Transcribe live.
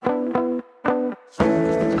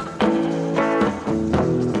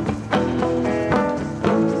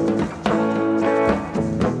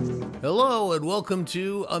and welcome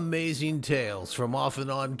to Amazing Tales from Off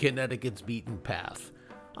and On Connecticut's Beaten Path.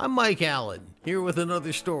 I'm Mike Allen, here with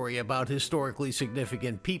another story about historically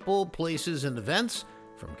significant people, places, and events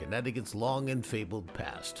from Connecticut's long and fabled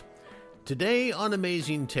past. Today on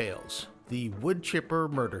Amazing Tales, the Wood Chipper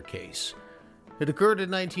murder case. It occurred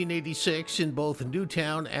in 1986 in both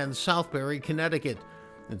Newtown and Southbury, Connecticut.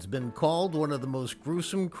 It's been called one of the most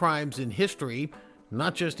gruesome crimes in history,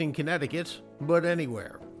 not just in Connecticut, but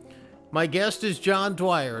anywhere. My guest is John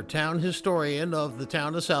Dwyer, town historian of the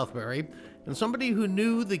town of Southbury, and somebody who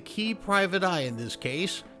knew the key private eye in this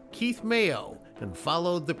case, Keith Mayo, and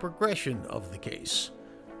followed the progression of the case.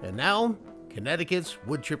 And now, Connecticut's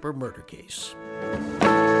Wood Chipper murder case.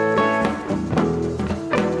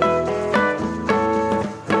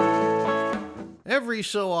 Every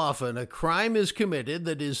so often, a crime is committed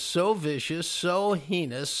that is so vicious, so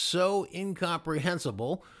heinous, so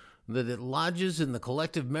incomprehensible, that it lodges in the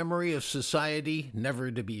collective memory of society, never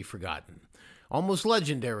to be forgotten. Almost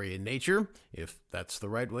legendary in nature, if that's the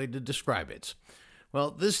right way to describe it.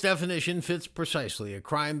 Well, this definition fits precisely a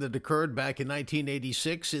crime that occurred back in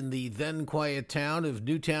 1986 in the then quiet town of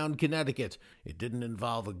Newtown, Connecticut. It didn't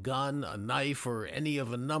involve a gun, a knife, or any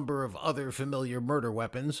of a number of other familiar murder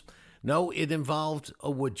weapons. No, it involved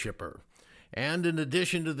a wood chipper. And in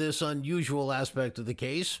addition to this unusual aspect of the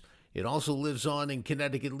case, it also lives on in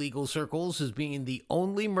Connecticut legal circles as being the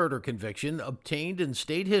only murder conviction obtained in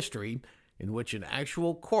state history in which an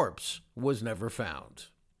actual corpse was never found.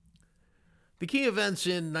 The key events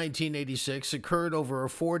in 1986 occurred over a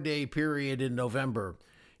 4-day period in November.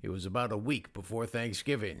 It was about a week before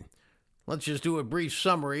Thanksgiving. Let's just do a brief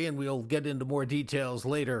summary and we'll get into more details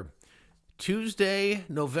later. Tuesday,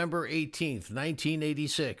 November 18th,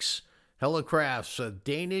 1986. Hella Crafts, a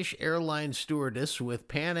Danish airline stewardess with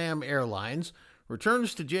Pan Am Airlines,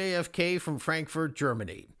 returns to JFK from Frankfurt,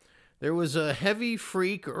 Germany. There was a heavy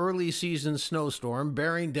freak early season snowstorm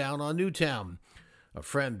bearing down on Newtown. A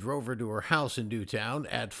friend drove her to her house in Newtown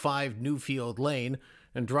at 5 Newfield Lane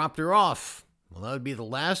and dropped her off. Well, that would be the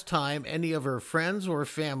last time any of her friends or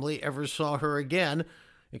family ever saw her again,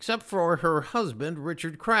 except for her husband,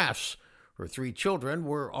 Richard Crafts. Her 3 children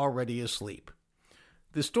were already asleep.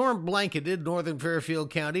 The storm blanketed northern Fairfield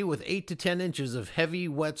County with 8 to 10 inches of heavy,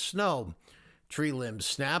 wet snow. Tree limbs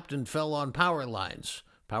snapped and fell on power lines.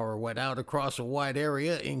 Power went out across a wide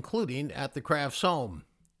area, including at the Crafts' home.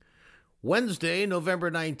 Wednesday,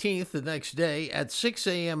 November 19th, the next day, at 6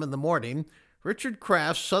 a.m. in the morning, Richard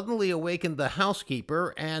Crafts suddenly awakened the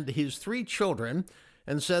housekeeper and his 3 children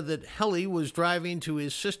and said that Helly was driving to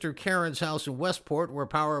his sister Karen's house in Westport where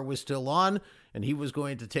power was still on, and he was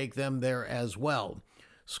going to take them there as well.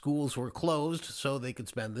 Schools were closed, so they could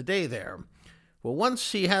spend the day there. Well,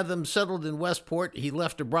 once he had them settled in Westport, he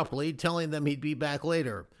left abruptly, telling them he'd be back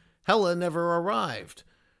later. Hella never arrived.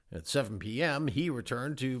 At 7 p.m., he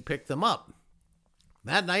returned to pick them up.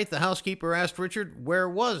 That night, the housekeeper asked Richard where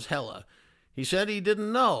was Hella. He said he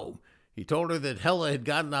didn't know. He told her that Hella had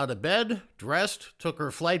gotten out of bed, dressed, took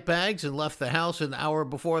her flight bags, and left the house an hour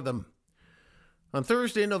before them. On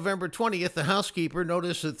Thursday, November 20th, the housekeeper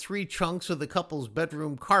noticed that 3 chunks of the couple's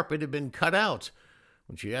bedroom carpet had been cut out.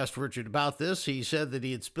 When she asked Richard about this, he said that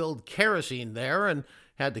he had spilled kerosene there and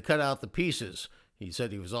had to cut out the pieces. He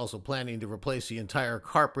said he was also planning to replace the entire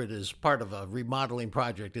carpet as part of a remodeling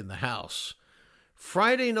project in the house.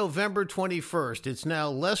 Friday, November 21st, it's now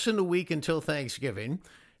less than a week until Thanksgiving,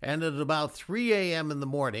 and at about 3 a.m. in the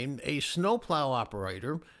morning, a snowplow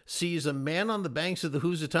operator sees a man on the banks of the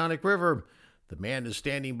Housatonic River. The man is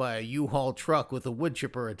standing by a U-Haul truck with a wood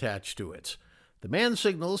chipper attached to it. The man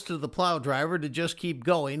signals to the plow driver to just keep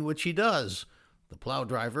going, which he does. The plow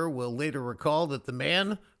driver will later recall that the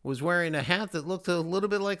man was wearing a hat that looked a little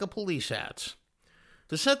bit like a police hat.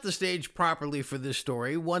 To set the stage properly for this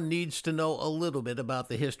story, one needs to know a little bit about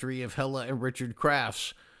the history of Hella and Richard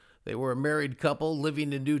Crafts. They were a married couple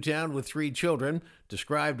living in Newtown with 3 children,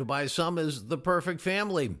 described by some as the perfect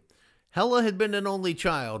family. Hella had been an only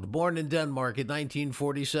child, born in Denmark in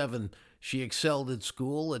 1947. She excelled at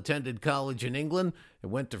school, attended college in England,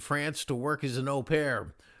 and went to France to work as an au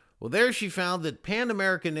pair. Well, there she found that Pan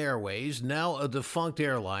American Airways, now a defunct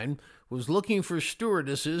airline, was looking for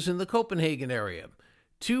stewardesses in the Copenhagen area.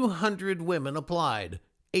 200 women applied.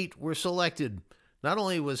 8 were selected. Not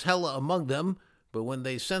only was Hella among them, but when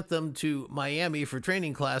they sent them to Miami for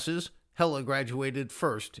training classes, Hella graduated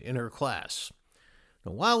first in her class.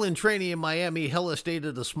 Now, while in training in Miami, Hella stayed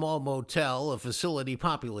at a small motel, a facility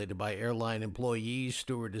populated by airline employees,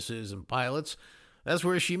 stewardesses, and pilots. That's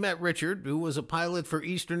where she met Richard, who was a pilot for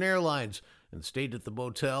Eastern Airlines, and stayed at the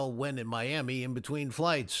motel when in Miami in between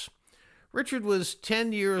flights. Richard was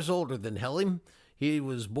 10 years older than Helle. He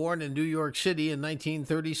was born in New York City in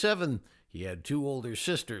 1937. He had two older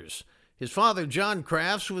sisters. His father, John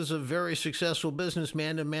Crafts, was a very successful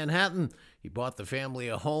businessman in Manhattan. He bought the family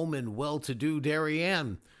a home in well-to-do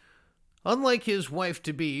Darien. Unlike his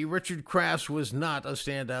wife-to-be, Richard Crafts was not a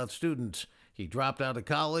standout student. He dropped out of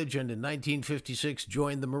college and in 1956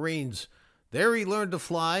 joined the Marines. There he learned to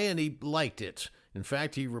fly and he liked it. In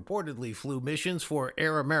fact, he reportedly flew missions for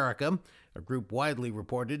Air America, a group widely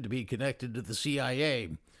reported to be connected to the CIA.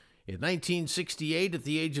 In 1968, at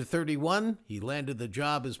the age of 31, he landed the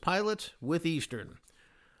job as pilot with Eastern.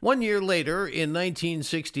 1 year later, in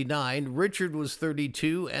 1969, Richard was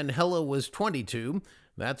 32 and Helle was 22.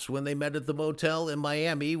 That's when they met at the motel in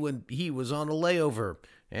Miami when he was on a layover,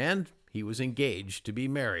 and he was engaged to be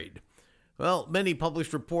married. Well, many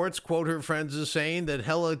published reports quote her friends as saying that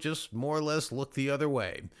Helle just more or less looked the other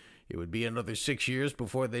way. It would be another 6 years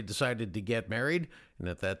before they decided to get married, and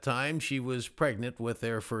at that time she was pregnant with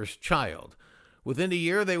their first child. Within a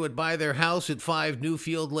year, they would buy their house at 5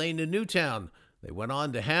 Newfield Lane in Newtown. They went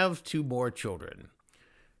on to have 2 more children.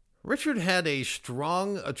 Richard had a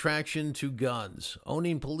strong attraction to guns,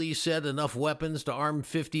 owning, police said, enough weapons to arm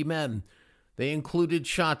 50 men. They included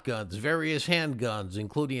shotguns, various handguns,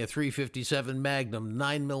 including a .357 Magnum,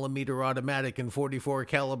 9mm automatic and .44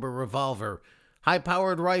 caliber revolver,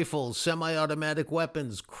 high-powered rifles, semi-automatic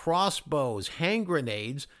weapons, crossbows, hand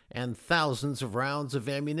grenades, and thousands of rounds of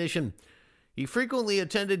ammunition. He frequently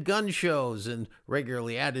attended gun shows and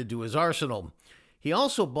regularly added to his arsenal. He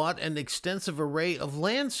also bought an extensive array of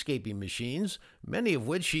landscaping machines, many of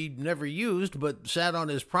which he never used but sat on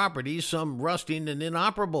his property, some rusting and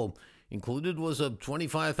inoperable. Included was a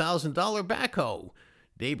 $25,000 backhoe.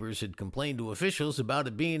 Neighbors had complained to officials about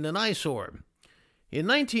it being an eyesore. In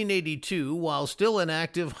 1982, while still an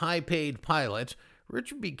active, high-paid pilot,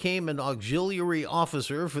 Richard became an auxiliary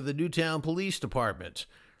officer for the Newtown Police Department.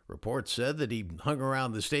 Reports said that he hung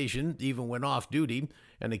around the station, even when off duty,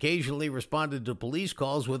 and occasionally responded to police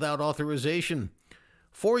calls without authorization.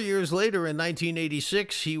 4 years later, in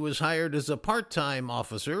 1986, he was hired as a part-time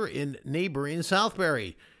officer in neighboring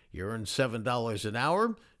Southbury. He earned $7 an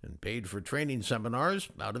hour and paid for training seminars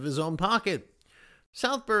out of his own pocket.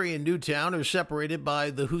 Southbury and Newtown are separated by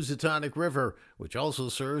the Housatonic River, which also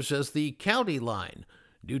serves as the county line.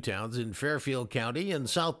 Newtown's in Fairfield County and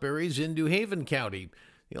Southbury's in New Haven County.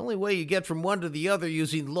 The only way you get from one to the other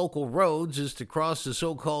using local roads is to cross the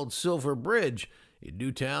so-called Silver Bridge. In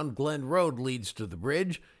Newtown, Glen Road leads to the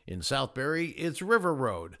bridge. In Southbury, it's River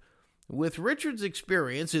Road. With Richard's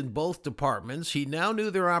experience in both departments, he now knew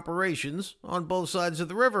their operations on both sides of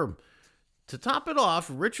the river. To top it off,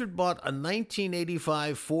 Richard bought a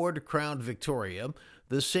 1985 Ford Crown Victoria,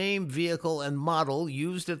 the same vehicle and model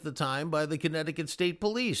used at the time by the Connecticut State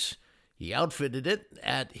Police. He outfitted it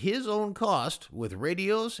at his own cost with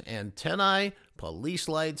radios, antennae, police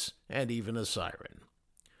lights, and even a siren.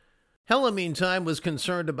 Helle, meantime, was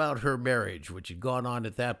concerned about her marriage, which had gone on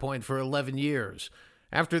at that point for 11 years.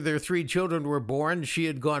 After their 3 children were born, she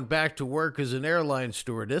had gone back to work as an airline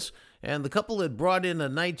stewardess, and the couple had brought in a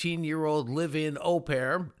 19-year-old live-in au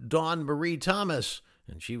pair, Dawn Marie Thomas,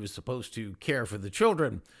 and she was supposed to care for the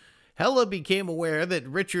children. Helle became aware that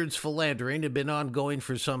Richard's philandering had been ongoing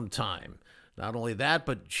for some time. Not only that,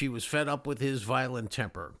 but she was fed up with his violent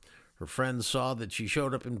temper. Her friends saw that she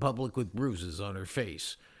showed up in public with bruises on her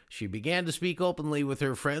face. She began to speak openly with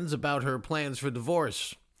her friends about her plans for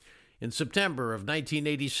divorce. In September of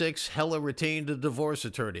 1986, Helle retained a divorce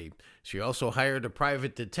attorney. She also hired a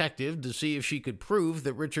private detective to see if she could prove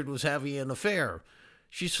that Richard was having an affair.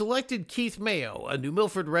 She selected Keith Mayo, a New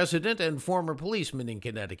Milford resident and former policeman in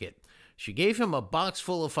Connecticut. She gave him a box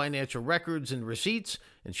full of financial records and receipts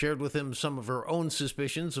and shared with him some of her own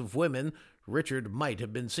suspicions of women Richard might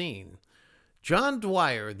have been seeing. John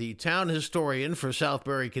Dwyer, the town historian for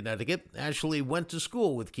Southbury, Connecticut, actually went to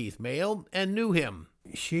school with Keith Mayo and knew him.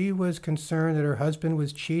 She was concerned that her husband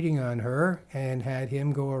was cheating on her and had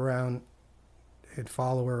him go around and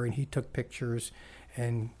follow her, and he took pictures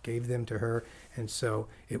and gave them to her, and so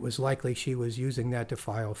it was likely she was using that to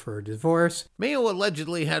file for a divorce. Mayo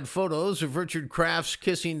allegedly had photos of Richard Crafts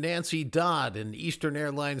kissing Nancy Dodd, an Eastern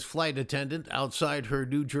Airlines flight attendant, outside her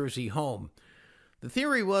New Jersey home. The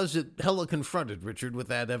theory was that Helle confronted Richard with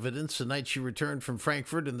that evidence the night she returned from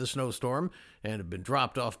Frankfurt in the snowstorm and had been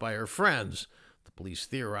dropped off by her friends. The police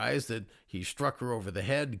theorized that he struck her over the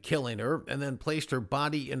head, killing her, and then placed her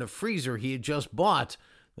body in a freezer he had just bought.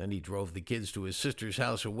 Then he drove the kids to his sister's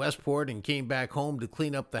house in Westport and came back home to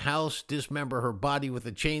clean up the house, dismember her body with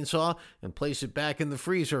a chainsaw, and place it back in the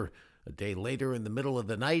freezer. A day later, in the middle of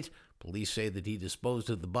the night, police say that he disposed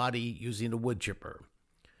of the body using a wood chipper.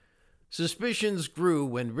 Suspicions grew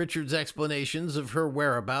when Richard's explanations of her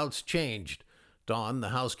whereabouts changed. Dawn, the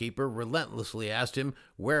housekeeper, relentlessly asked him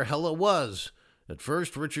where Hella was. At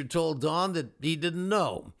first, Richard told Dawn that he didn't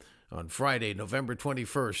know. On Friday, November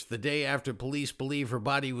 21st, the day after police believe her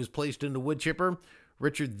body was placed in the wood chipper,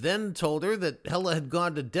 Richard then told her that Hella had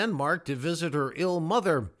gone to Denmark to visit her ill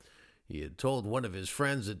mother. He had told one of his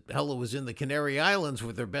friends that Hella was in the Canary Islands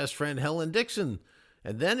with her best friend Helen Dixon,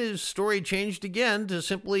 and then his story changed again to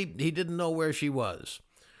simply he didn't know where she was.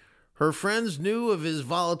 Her friends knew of his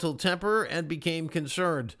volatile temper and became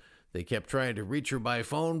concerned. They kept trying to reach her by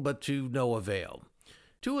phone, but to no avail.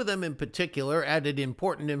 Two of them in particular added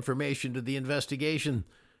important information to the investigation.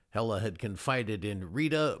 Hella had confided in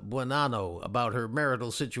Rita Buonanno about her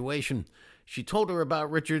marital situation. She told her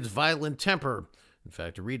about Richard's violent temper. In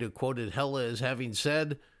fact, Rita quoted Hella as having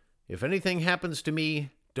said, "If anything happens to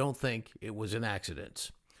me, don't think it was an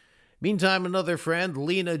accident." Meantime, another friend,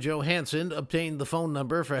 Lena Johansson, obtained the phone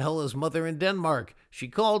number for Hella's mother in Denmark. She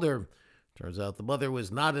called her. Turns out the mother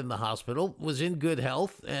was not in the hospital, was in good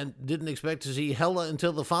health, and didn't expect to see Hella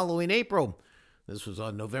until the following April. This was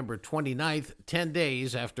on November 29th, 10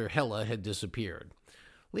 days after Hella had disappeared.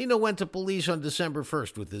 Lena went to police on December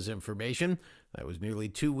 1st with this information. That was nearly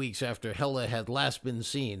 2 weeks after Hella had last been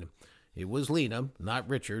seen. It was Lena, not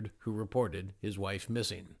Richard, who reported his wife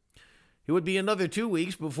missing. It would be another 2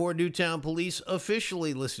 weeks before Newtown police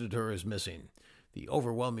officially listed her as missing. The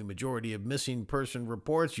overwhelming majority of missing person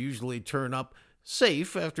reports usually turn up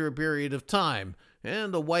safe after a period of time,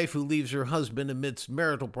 and a wife who leaves her husband amidst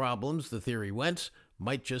marital problems, the theory went,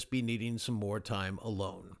 might just be needing some more time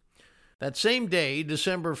alone. That same day,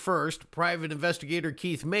 December 1st, private investigator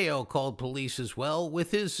Keith Mayo called police as well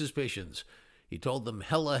with his suspicions. He told them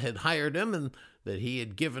Hella had hired him and that he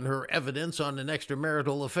had given her evidence on an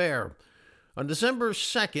extramarital affair. On December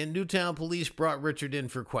 2nd, Newtown police brought Richard in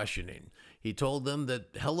for questioning. He told them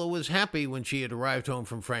that Hella was happy when she had arrived home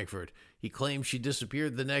from Frankfurt. He claimed she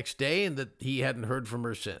disappeared the next day and that he hadn't heard from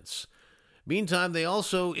her since. Meantime, they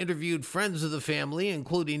also interviewed friends of the family,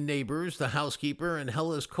 including neighbors, the housekeeper, and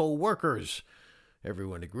Hella's co-workers.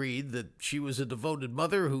 Everyone agreed that she was a devoted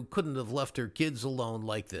mother who couldn't have left her kids alone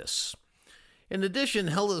like this. In addition,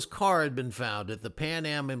 Hella's car had been found at the Pan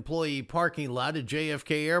Am employee parking lot at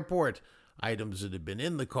JFK Airport. Items that had been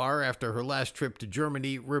in the car after her last trip to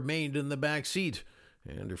Germany remained in the back seat,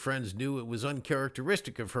 and her friends knew it was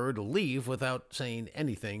uncharacteristic of her to leave without saying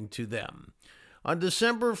anything to them. On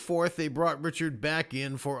December 4th, they brought Richard back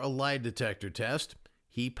in for a lie detector test.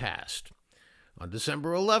 He passed. On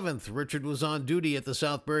December 11th, Richard was on duty at the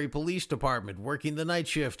Southbury Police Department, working the night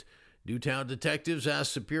shift. Newtown detectives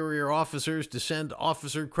asked superior officers to send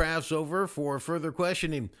Officer Crafts over for further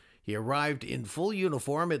questioning. He arrived in full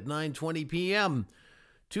uniform at 9:20 p.m.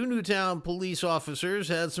 Two Newtown police officers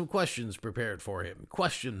had some questions prepared for him.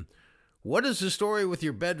 Question: what is the story with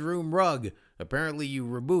your bedroom rug? Apparently you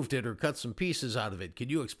removed it or cut some pieces out of it. Can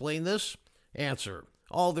you explain this? Answer: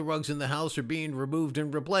 all the rugs in the house are being removed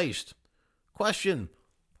and replaced. Question: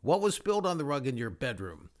 what was spilled on the rug in your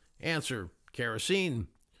bedroom? Answer: kerosene.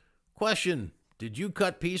 Question: did you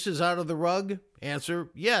cut pieces out of the rug? Answer: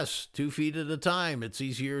 yes, 2 feet at a time. It's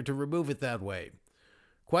easier to remove it that way.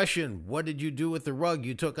 Question: what did you do with the rug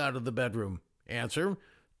you took out of the bedroom? Answer: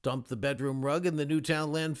 dumped the bedroom rug in the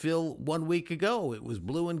Newtown landfill 1 week ago. It was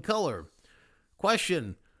blue in color.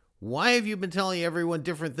 Question: why have you been telling everyone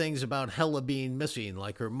different things about Hella being missing,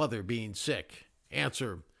 like her mother being sick?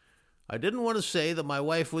 Answer: I didn't want to say that my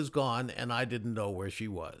wife was gone and I didn't know where she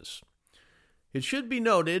was. It should be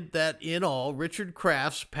noted that in all, Richard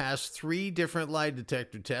Crafts passed 3 different lie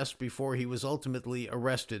detector tests before he was ultimately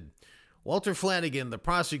arrested. Walter Flanagan, the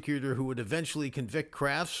prosecutor who would eventually convict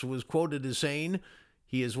Crafts, was quoted as saying,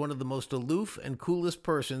 "He is one of the most aloof and coolest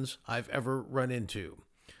persons I've ever run into."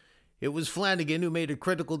 It was Flanagan who made a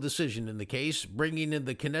critical decision in the case, bringing in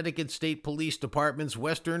the Connecticut State Police Department's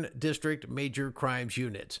Western District Major Crimes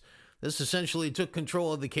Unit. This essentially took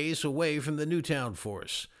control of the case away from the Newtown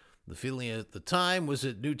force. The feeling at the time was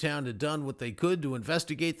that Newtown had done what they could to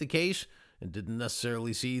investigate the case and didn't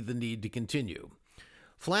necessarily see the need to continue.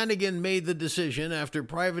 Flanagan made the decision after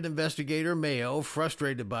private investigator Mayo,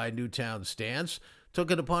 frustrated by Newtown's stance,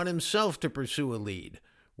 took it upon himself to pursue a lead.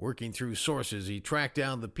 Working through sources, he tracked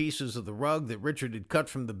down the pieces of the rug that Richard had cut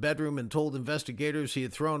from the bedroom and told investigators he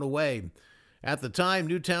had thrown away. At the time,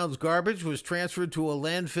 Newtown's garbage was transferred to a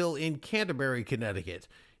landfill in Canterbury, Connecticut.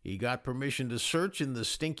 He got permission to search in the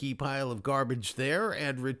stinky pile of garbage there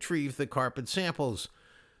and retrieve the carpet samples.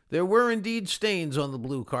 There were indeed stains on the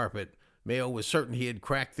blue carpet. Mayo was certain he had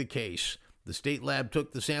cracked the case. The state lab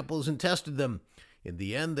took the samples and tested them. In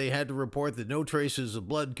the end, they had to report that no traces of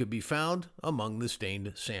blood could be found among the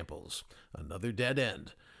stained samples. Another dead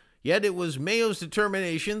end. Yet it was Mayo's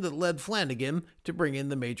determination that led Flanagan to bring in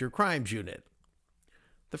the Major Crimes Unit.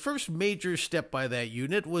 The first major step by that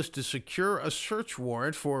unit was to secure a search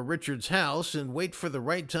warrant for Richard's house and wait for the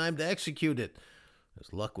right time to execute it.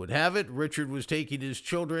 As luck would have it, Richard was taking his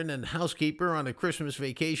children and housekeeper on a Christmas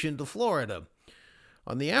vacation to Florida.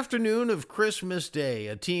 On the afternoon of Christmas Day,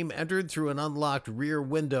 a team entered through an unlocked rear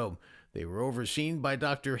window. They were overseen by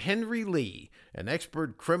Dr. Henry Lee, an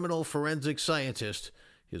expert criminal forensic scientist.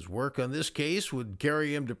 His work on this case would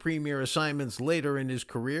carry him to premier assignments later in his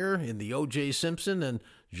career in the O.J. Simpson and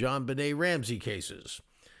JonBenet Ramsey cases.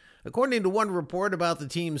 According to one report about the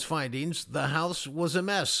team's findings, the house was a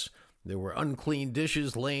mess. There were unclean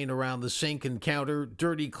dishes laying around the sink and counter,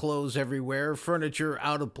 dirty clothes everywhere, furniture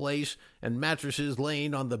out of place, and mattresses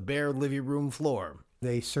laying on the bare living room floor.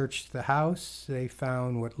 They searched the house. They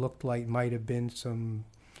found what looked like might have been some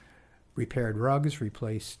repaired rugs,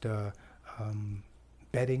 replaced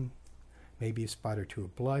bedding, maybe a spot or two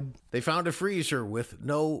of blood. They found a freezer with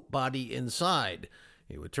no body inside.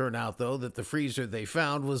 It would turn out, though, that the freezer they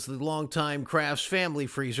found was the longtime Kraft's family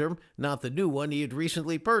freezer, not the new one he had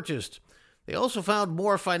recently purchased. They also found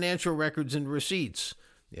more financial records and receipts.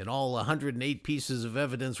 In all, 108 pieces of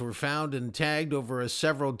evidence were found and tagged over a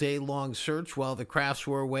several-day-long search while the Krafts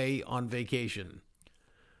were away on vacation.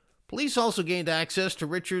 Police also gained access to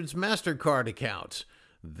Richard's MasterCard accounts.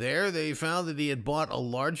 There, they found that he had bought a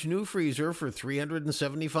large new freezer for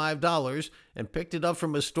 $375 and picked it up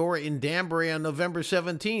from a store in Danbury on November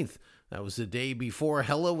 17th. That was the day before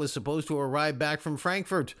Hella was supposed to arrive back from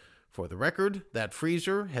Frankfurt. For the record, that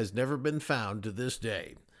freezer has never been found to this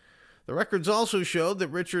day. The records also showed that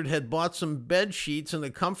Richard had bought some bed sheets and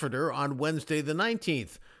a comforter on Wednesday the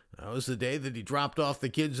 19th. That was the day that he dropped off the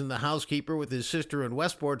kids and the housekeeper with his sister in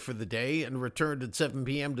Westport for the day and returned at 7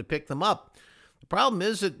 p.m. to pick them up. The problem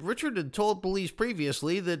is that Richard had told police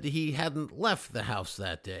previously that he hadn't left the house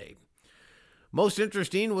that day. Most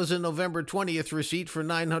interesting was a November 20th receipt for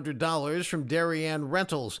 $900 from Darien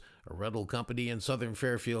Rentals, a rental company in southern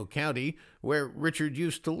Fairfield County where Richard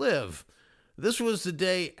used to live. This was the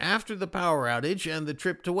day after the power outage and the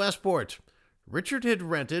trip to Westport. Richard had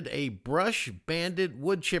rented a brush-banded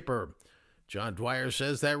wood chipper. John Dwyer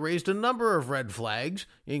says that raised a number of red flags,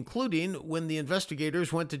 including when the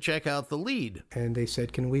investigators went to check out the lead. And they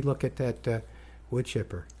said, "Can we look at that wood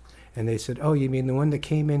chipper?" And they said, "Oh, you mean the one that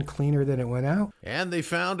came in cleaner than it went out?" And they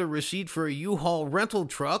found a receipt for a U-Haul rental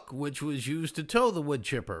truck, which was used to tow the wood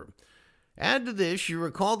chipper. Add to this, you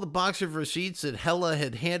recall the box of receipts that Hella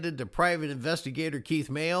had handed to private investigator Keith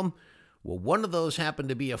Mayo? Well, one of those happened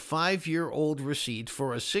to be a 5-year-old receipt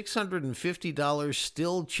for a $650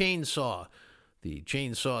 Stihl chainsaw. The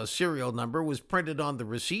chainsaw serial number was printed on the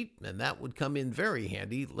receipt, and that would come in very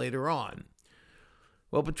handy later on.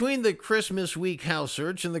 Well, between the Christmas week house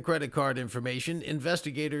search and the credit card information,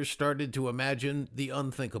 investigators started to imagine the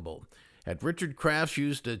unthinkable. Had Richard Krafts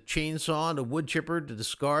used a chainsaw and a wood chipper to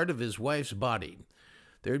discard of his wife's body?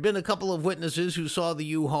 There had been a couple of witnesses who saw the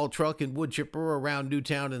U-Haul truck and wood chipper around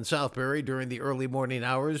Newtown and Southbury during the early morning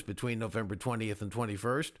hours between November 20th and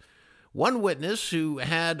 21st. One witness who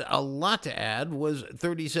had a lot to add was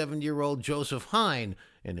 37-year-old Joseph Hine,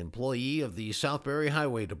 an employee of the Southbury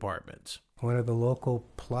Highway Department. One of the local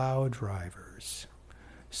plow drivers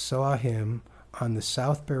saw him on the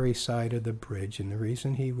Southbury side of the bridge, and the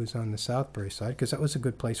reason he was on the Southbury side, because that was a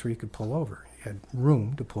good place where you could pull over. You had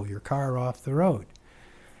room to pull your car off the road.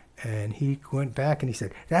 And he went back and he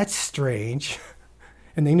said, "That's strange."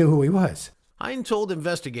 And they knew who he was. Hine told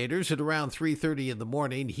investigators at around 3:30 in the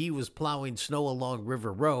morning he was plowing snow along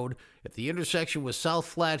River Road at the intersection with South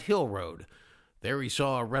Flat Hill Road. There he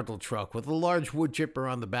saw a rental truck with a large wood chipper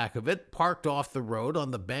on the back of it parked off the road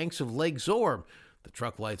on the banks of Lake Zorb. The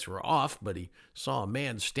truck lights were off, but he saw a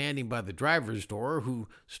man standing by the driver's door who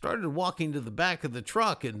started walking to the back of the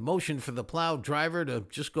truck and motioned for the plowed driver to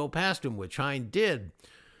just go past him, which Hine did.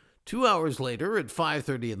 2 hours later, at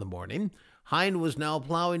 5:30 in the morning, Hine was now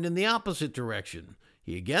plowing in the opposite direction.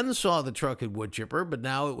 He again saw the truck and wood chipper, but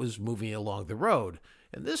now it was moving along the road.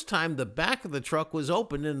 And this time the back of the truck was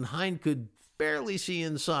open and Hine could barely see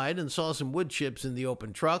inside and saw some wood chips in the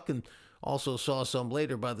open truck and also saw some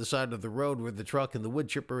later by the side of the road where the truck and the wood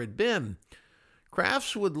chipper had been.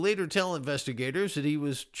 Krafts would later tell investigators that he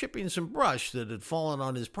was chipping some brush that had fallen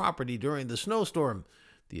on his property during the snowstorm.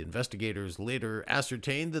 The investigators later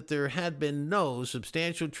ascertained that there had been no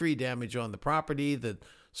substantial tree damage on the property that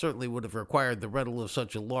certainly would have required the rental of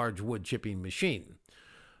such a large wood chipping machine.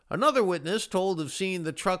 Another witness told of seeing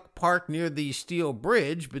the truck parked near the steel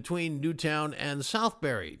bridge between Newtown and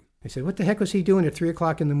Southbury. They said, what the heck was he doing at 3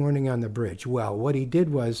 o'clock in the morning on the bridge? Well, what he did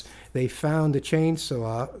was they found the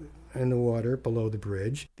chainsaw in the water below the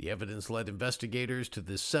bridge. The evidence led investigators to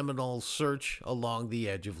the seminal search along the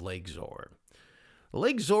edge of Lake Zor.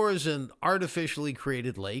 Lake Zor is an artificially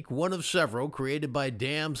created lake, one of several created by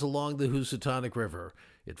dams along the Housatonic River.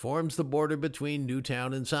 It forms the border between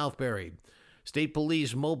Newtown and Southbury. State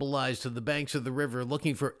police mobilized to the banks of the river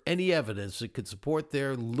looking for any evidence that could support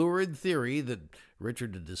their lurid theory that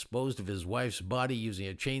Richard had disposed of his wife's body using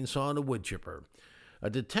a chainsaw and a wood chipper.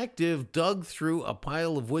 A detective dug through a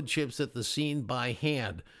pile of wood chips at the scene by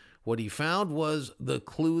hand. What he found was the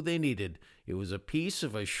clue they needed. It was a piece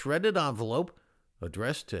of a shredded envelope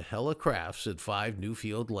addressed to Hella Crafts at 5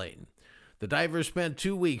 Newfield Lane. The divers spent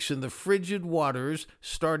 2 weeks in the frigid waters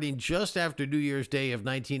starting just after New Year's Day of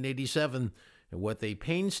 1987, and what they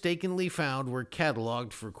painstakingly found were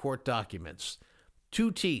cataloged for court documents.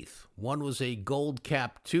 2 teeth. One was a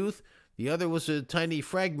gold-capped tooth. The other was a tiny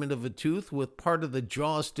fragment of a tooth with part of the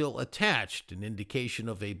jaw still attached, an indication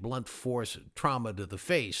of a blunt force trauma to the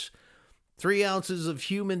face. 3 ounces of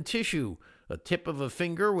human tissue, a tip of a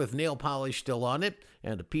finger with nail polish still on it,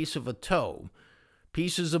 and a piece of a toe.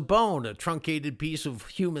 Pieces of bone, a truncated piece of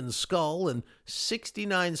human skull, and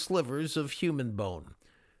 69 slivers of human bone.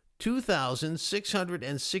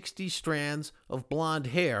 2,660 strands of blonde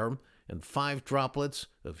hair, and 5 droplets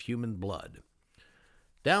of human blood.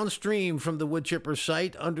 Downstream from the wood chipper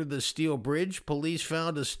site under the steel bridge, police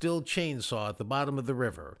found a steel chainsaw at the bottom of the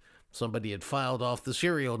river. Somebody had filed off the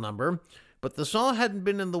serial number, but the saw hadn't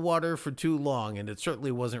been in the water for too long, and it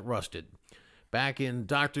certainly wasn't rusted. Back in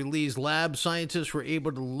Dr. Lee's lab, scientists were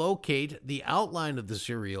able to locate the outline of the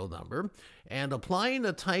serial number, and applying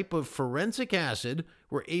a type of forensic acid,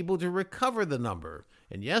 were able to recover the number.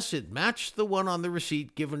 And yes, it matched the one on the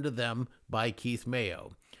receipt given to them by Keith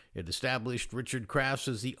Mayo. It established Richard Crafts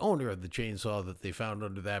as the owner of the chainsaw that they found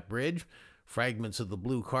under that bridge. Fragments of the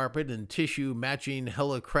blue carpet and tissue matching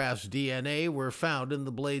Hella Crafts' DNA were found in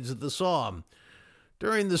the blades of the saw.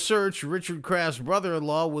 During the search, Richard Crafts'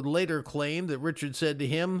 brother-in-law would later claim that Richard said to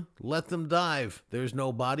him, "Let them dive. There's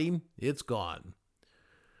no body. It's gone."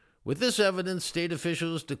 With this evidence, state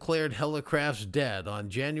officials declared Hella Crafts dead on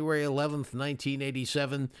January 11,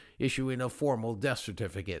 1987, issuing a formal death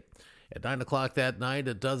certificate. At 9 o'clock that night,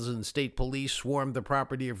 a dozen state police swarmed the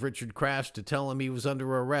property of Richard Crafts to tell him he was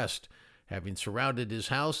under arrest. Having surrounded his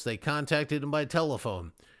house, they contacted him by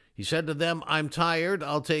telephone. He said to them, "I'm tired.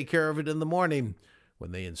 I'll take care of it in the morning."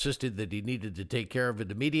 When they insisted that he needed to take care of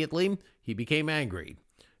it immediately, he became angry.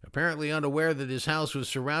 Apparently unaware that his house was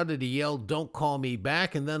surrounded, he yelled, "Don't call me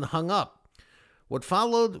back," and then hung up. What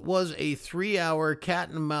followed was a 3-hour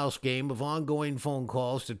cat-and-mouse game of ongoing phone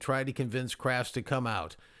calls to try to convince Crafts to come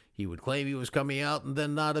out. He would claim he was coming out and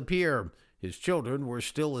then not appear. His children were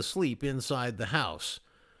still asleep inside the house.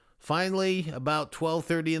 Finally, about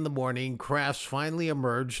 12:30 in the morning, Crafts finally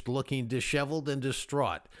emerged looking disheveled and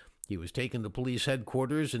distraught. He was taken to police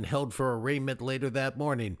headquarters and held for arraignment later that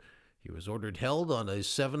morning. He was ordered held on a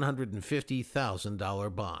 $750,000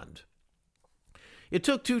 bond. It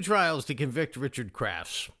took 2 trials to convict Richard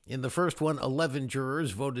Crafts. In the first one, 11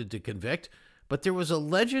 jurors voted to convict, but there was a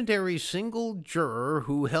legendary single juror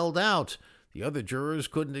who held out. The other jurors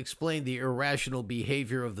couldn't explain the irrational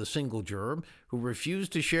behavior of the single juror, who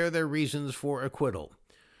refused to share their reasons for acquittal.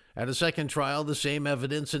 At a second trial, the same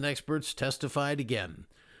evidence and experts testified again.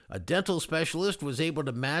 A dental specialist was able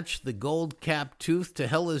to match the gold-capped tooth to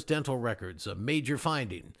Hella's dental records, a major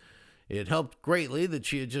finding. It helped greatly that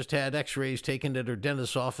she had just had x-rays taken at her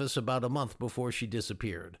dentist's office about a month before she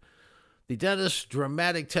disappeared. The dentist's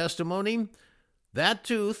dramatic testimony: that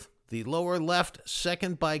tooth, the lower left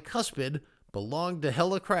second bicuspid, belonged to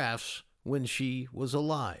Hella Crafts when she was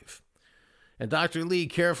alive. And Dr. Lee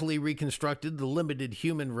carefully reconstructed the limited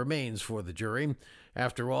human remains for the jury.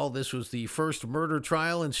 After all, this was the first murder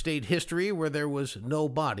trial in state history where there was no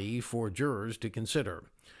body for jurors to consider.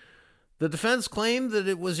 The defense claimed that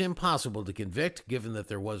it was impossible to convict, given that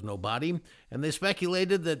there was no body, and they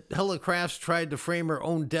speculated that Hella Crafts tried to frame her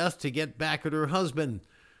own death to get back at her husband.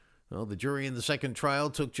 Well, the jury in the second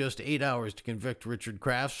trial took just 8 hours to convict Richard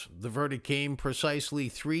Crafts. The verdict came precisely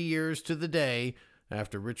 3 years to the day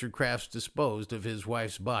after Richard Crafts disposed of his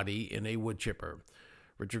wife's body in a wood chipper.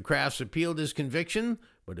 Richard Crafts appealed his conviction,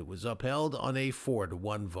 but it was upheld on a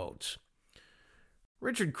 4-1 vote.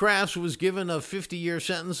 Richard Crafts was given a 50-year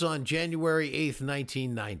sentence on January 8,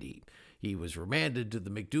 1990. He was remanded to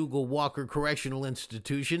the McDougall Walker Correctional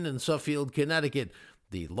Institution in Suffield, Connecticut,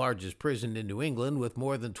 the largest prison in New England with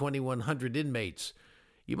more than 2,100 inmates.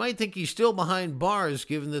 You might think he's still behind bars,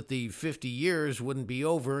 given that the 50 years wouldn't be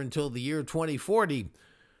over until the year 2040.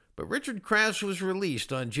 But Richard Crafts was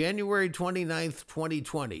released on January 29,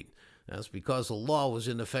 2020. That's because the law was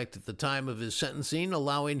in effect at the time of his sentencing,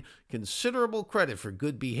 allowing considerable credit for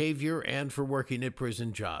good behavior and for working at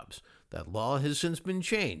prison jobs. That law has since been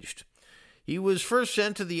changed. He was first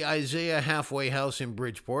sent to the Isaiah Halfway House in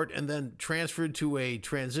Bridgeport and then transferred to a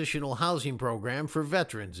transitional housing program for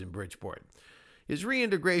veterans in Bridgeport. His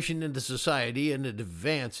reintegration into society at an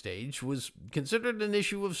advanced age was considered an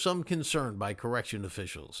issue of some concern by correction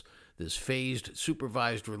officials. This phased,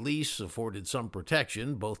 supervised release afforded some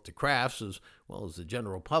protection, both to Crafts as well as the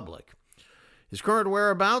general public. His current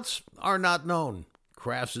whereabouts are not known.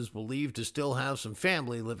 Crafts is believed to still have some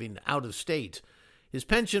family living out of state. His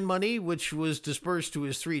pension money, which was dispersed to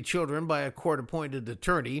his 3 children by a court-appointed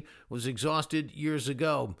attorney, was exhausted years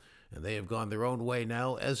ago, and they have gone their own way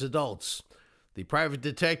now as adults. The private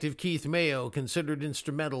detective Keith Mayo, considered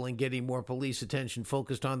instrumental in getting more police attention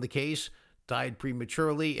focused on the case, died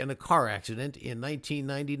prematurely in a car accident in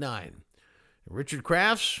 1999. Richard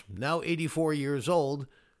Crafts, now 84 years old,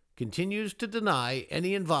 continues to deny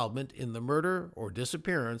any involvement in the murder or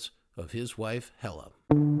disappearance of his wife, Hella.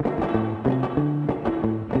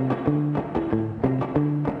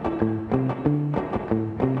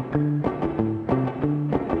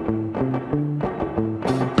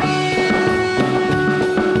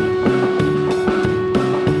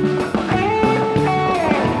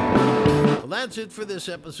 That's it for this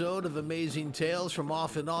episode of Amazing Tales from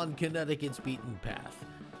Off and On Connecticut's Beaten Path.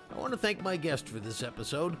 I want to thank my guest for this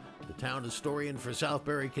episode, the town historian for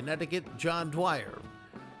Southbury, Connecticut, John Dwyer.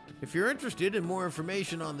 If you're interested in more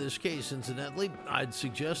information on this case, incidentally, I'd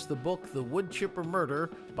suggest the book The Woodchipper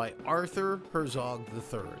Murder by Arthur Herzog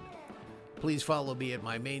III. Please follow me at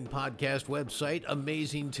my main podcast website,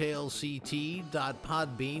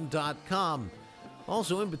 amazingtalesct.podbean.com.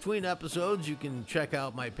 Also, in between episodes, you can check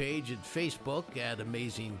out my page at Facebook at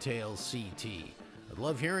Amazing Tales CT. I'd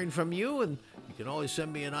love hearing from you, and you can always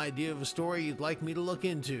send me an idea of a story you'd like me to look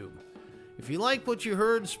into. If you like what you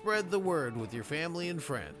heard, spread the word with your family and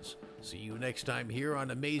friends. See you next time here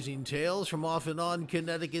on Amazing Tales from Off and On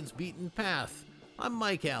Connecticut's Beaten Path. I'm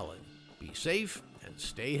Mike Allen. Be safe and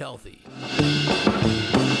stay healthy.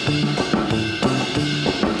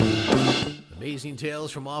 Amazing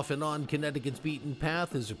Tales from Off and On Connecticut's Beaten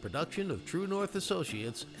Path is a production of True North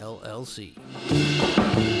Associates, LLC.